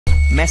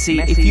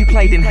Messi, if you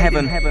played in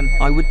heaven,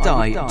 I would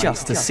die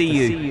just to see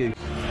you.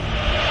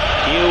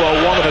 You are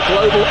one of a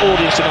global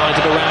audience tonight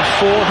of around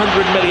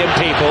 400 million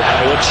people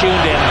who are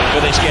tuned in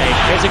for this game.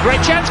 Here's a great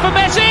chance for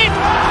Messi.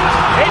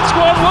 It's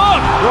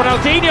 1-1.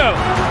 Ronaldinho,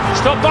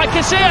 stopped by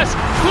Casillas,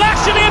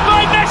 blasted in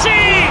by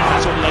Messi.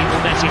 That's what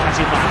Lionel Messi has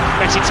in mind.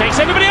 Messi takes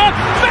everybody on.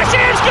 Messi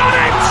has got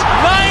it!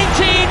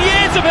 19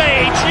 years of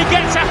age, he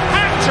gets a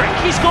hat-trick.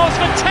 He scores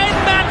for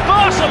 10-man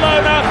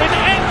Barcelona in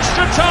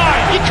extra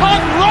time. You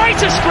can't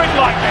write a string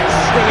like this.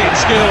 Brilliant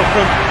skill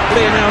from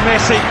Lionel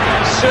Messi,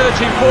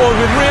 surging forward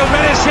with real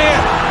menace here.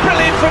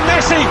 Brilliant from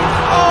Messi.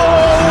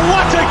 Oh,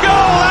 what a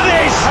goal that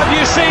is! Have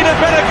you seen a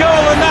better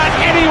goal than that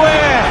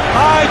anywhere?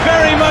 I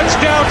very much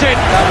doubt it.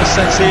 That was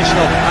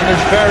sensational, and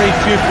there's very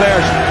few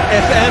players,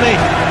 if any,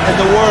 in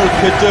the world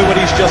could do what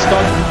he's just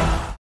done.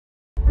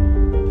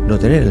 No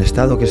tener el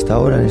estado que está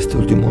ahora en estos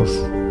últimos,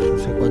 no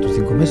sé, 4 o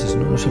 5 meses,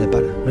 no se le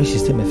para. No hay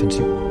sistema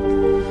defensivo.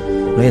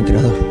 No hay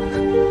entrenador.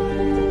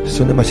 Es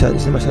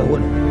demasiado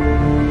bueno.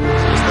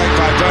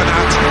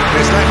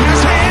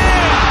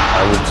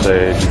 I would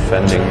say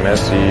defending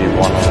Messi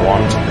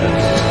one-on-one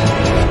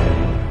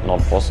is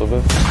not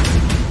possible.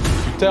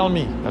 Tell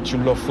me that you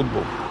love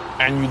football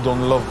and you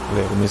don't love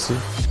Lionel Messi,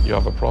 you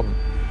have a problem.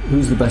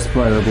 Who's the best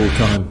player of all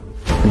time?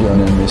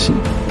 Lionel Messi.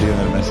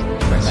 Lionel Messi.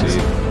 Messi.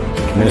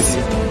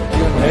 Messi.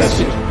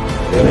 Messi.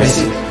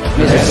 Messi.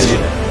 Messi.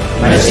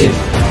 Messi.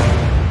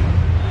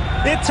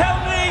 They tell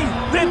me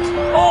that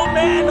all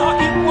men are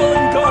equal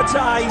in God's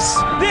eyes.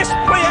 This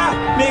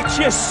player makes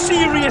you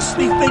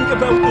seriously think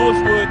about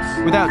those words.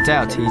 Without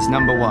doubt, he's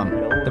number one.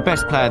 The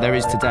best player there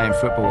is today in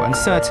football, and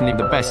certainly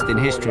the best in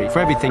history for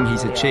everything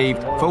he's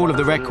achieved, for all of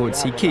the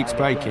records he keeps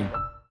breaking.